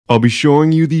I'll be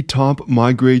showing you the top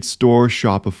Migrate Store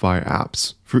Shopify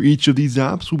apps. For each of these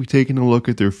apps, we'll be taking a look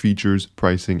at their features,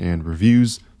 pricing, and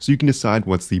reviews, so you can decide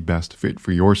what's the best fit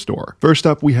for your store. First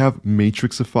up, we have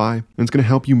Matrixify, and it's going to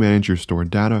help you manage your store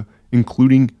data,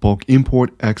 including bulk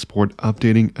import, export,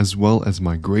 updating, as well as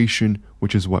migration,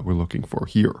 which is what we're looking for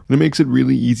here. And it makes it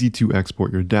really easy to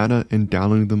export your data and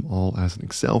download them all as an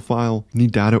Excel file. And the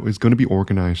data is going to be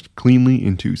organized cleanly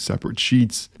into separate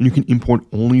sheets, and you can import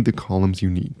only the columns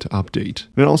you need to update.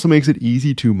 And it also makes it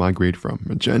easy to migrate from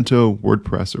Magento,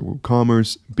 WordPress, or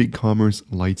WooCommerce, BigCommerce,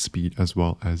 Lightspeed, as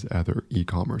well as other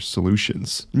e-commerce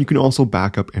solutions. And you can also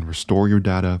back up and restore your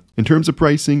data. In terms of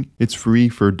pricing, it's free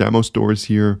for demo stores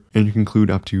here, and you can include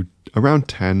up to around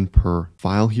 10 per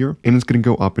file here, and it's going to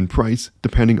go up in price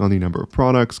depending on the number of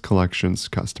products, collections,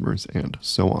 customers, and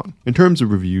so on. In terms of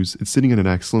reviews, it's sitting at an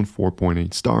excellent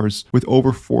 4.8 stars with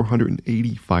over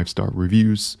 480 5-star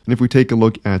reviews. And if we take a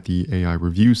look at the AI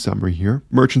review summary here,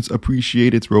 merchants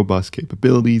appreciate its robust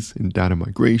capabilities in data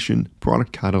migration,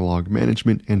 product catalog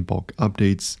management, and bulk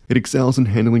updates. It excels in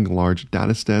handling large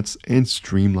data sets and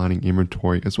streamlining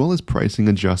inventory, as well as pricing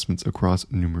adjustments across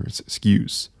numerous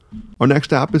SKUs. Our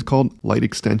next app is called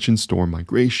LitExtension Store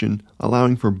Migration,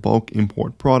 allowing for bulk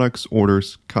import products,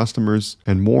 orders, customers,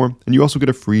 and more. And you also get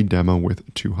a free demo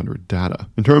with 200 data.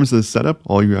 In terms of the setup,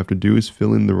 all you have to do is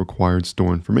fill in the required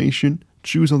store information,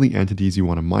 choose all the entities you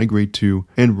want to migrate to,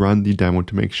 and run the demo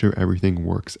to make sure everything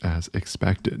works as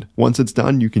expected. Once it's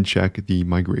done, you can check the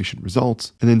migration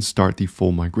results and then start the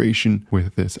full migration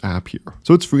with this app here.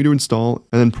 So it's free to install,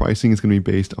 and then pricing is going to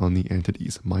be based on the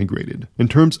entities migrated. In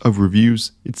terms of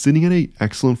reviews, it's sitting at an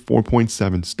excellent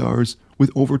 4.7 stars with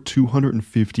over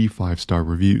 250 5-star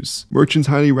reviews. Merchants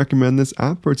highly recommend this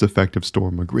app for its effective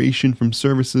store migration from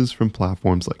services from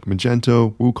platforms like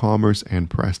Magento, WooCommerce,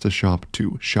 and PrestaShop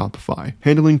to Shopify.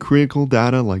 Handling critical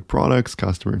data like products,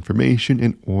 customer information,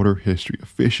 and order history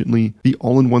efficiently, the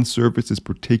all-in-one service is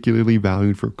particularly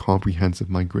valued for comprehensive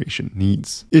migration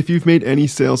needs. If you've made any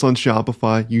sales on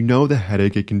Shopify, you know the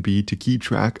headache it can be to keep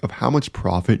track of how much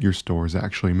profit your store has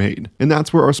actually made. And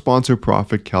that's where our sponsor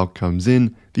Profit Calc comes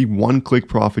in, the one-click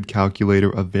profit calculator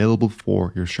available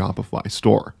for your Shopify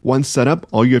store. Once set up,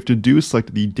 all you have to do is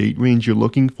select the date range you're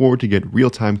looking for to get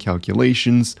real-time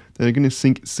calculations that are going to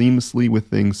sync seamlessly with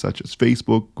things such as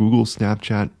Facebook, Google,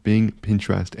 Snapchat, Bing,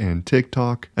 Pinterest, and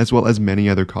TikTok, as well as many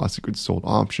other cost of goods sold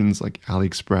options like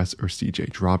AliExpress or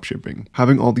CJ dropshipping.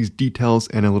 Having all these details,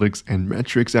 analytics, and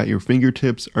metrics at your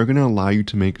fingertips are going to allow you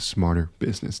to make smarter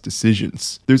business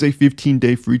decisions. There's a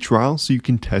 15-day free trial so you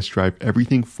can test drive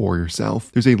everything for yourself.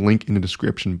 There's a link in the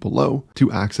description below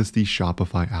to access the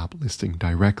Shopify app listing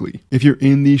directly. If you're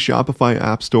in the Shopify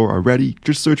app store already,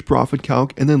 just search Profit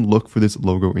Calc and then look for this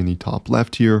logo in the top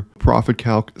left here, Profit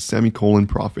Calc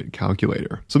 ;profit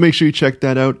calculator. So make sure you check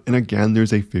that out. And again,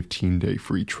 there's a 15-day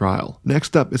free trial.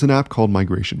 Next up is an app called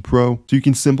MigrationPro. So you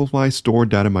can simplify store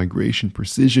data migration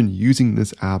precision using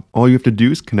this app. All you have to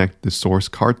do is connect the source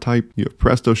cart type. You have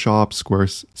PrestaShop,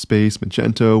 Squarespace,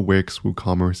 Magento, Wix,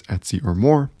 WooCommerce, Etsy, or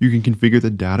more. You can configure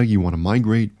the data you want to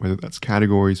migrate, whether that's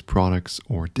categories, products,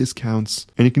 or discounts.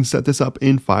 And you can set this up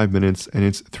in 5 minutes, and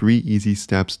it's 3 easy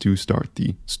steps to start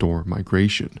the store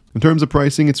migration. In terms of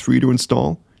pricing, it's free to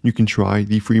install. You can try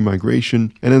the free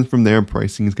migration, and then from there,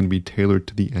 pricing is going to be tailored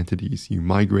to the entities you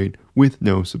migrate with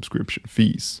no subscription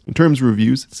fees. In terms of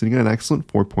reviews, it's sitting at an excellent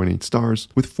 4.8 stars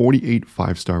with 48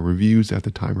 5-star reviews at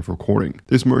the time of recording.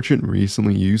 This merchant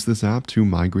recently used this app to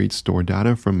migrate store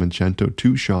data from Magento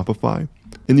to Shopify,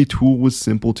 and the tool was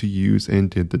simple to use and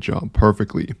did the job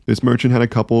perfectly. This merchant had a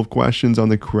couple of questions on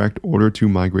the correct order to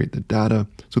migrate the data,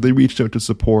 so they reached out to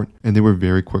support, and they were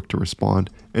very quick to respond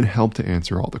and helped to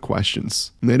answer all the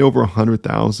questions. And they had over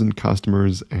 100,000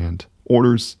 customers and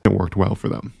orders. It worked well for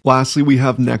them. Lastly, we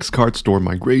have NextCart Store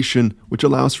Migration, which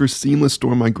allows for seamless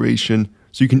store migration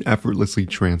so you can effortlessly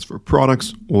transfer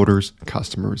products, orders,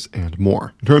 customers, and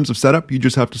more. In terms of setup, you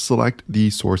just have to select the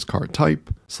source cart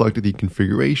type, select the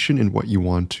configuration and what you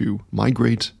want to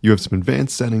migrate. You have some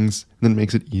advanced settings, and then it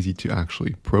makes it easy to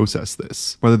actually process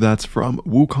this, whether that's from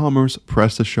WooCommerce,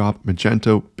 PrestaShop,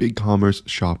 Magento, BigCommerce,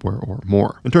 Shopware, or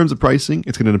more. In terms of pricing,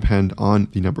 it's going to depend on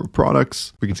the number of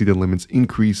products. We can see the limits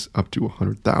increase up to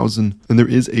 100,000, and there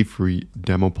is a free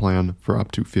demo plan for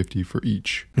up to 50 for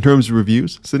each. In terms of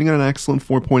reviews, sitting at an excellent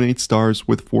 4.8 stars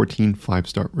with 14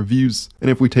 5-star reviews.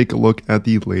 And if we take a look at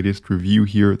the latest review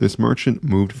here, this merchant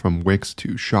moved from Wix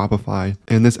to Shopify,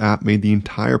 and this app made the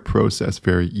entire process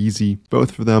very easy,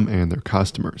 both for them and their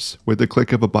customers. With the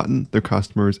click of a button, their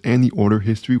customers and the order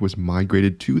history was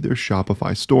migrated to their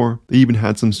Shopify store. They even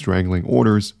had some straggling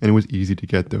orders, and it was easy to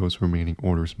get those remaining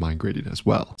orders migrated as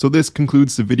well. So this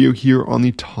concludes the video here on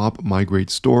the top Migrate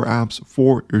store apps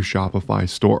for your Shopify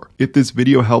store. If this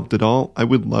video helped at all, I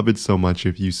would love it so much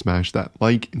if you smash that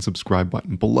like and subscribe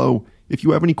button below. If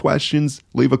you have any questions,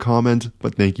 leave a comment,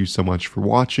 but thank you so much for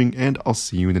watching, and I'll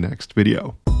see you in the next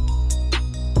video.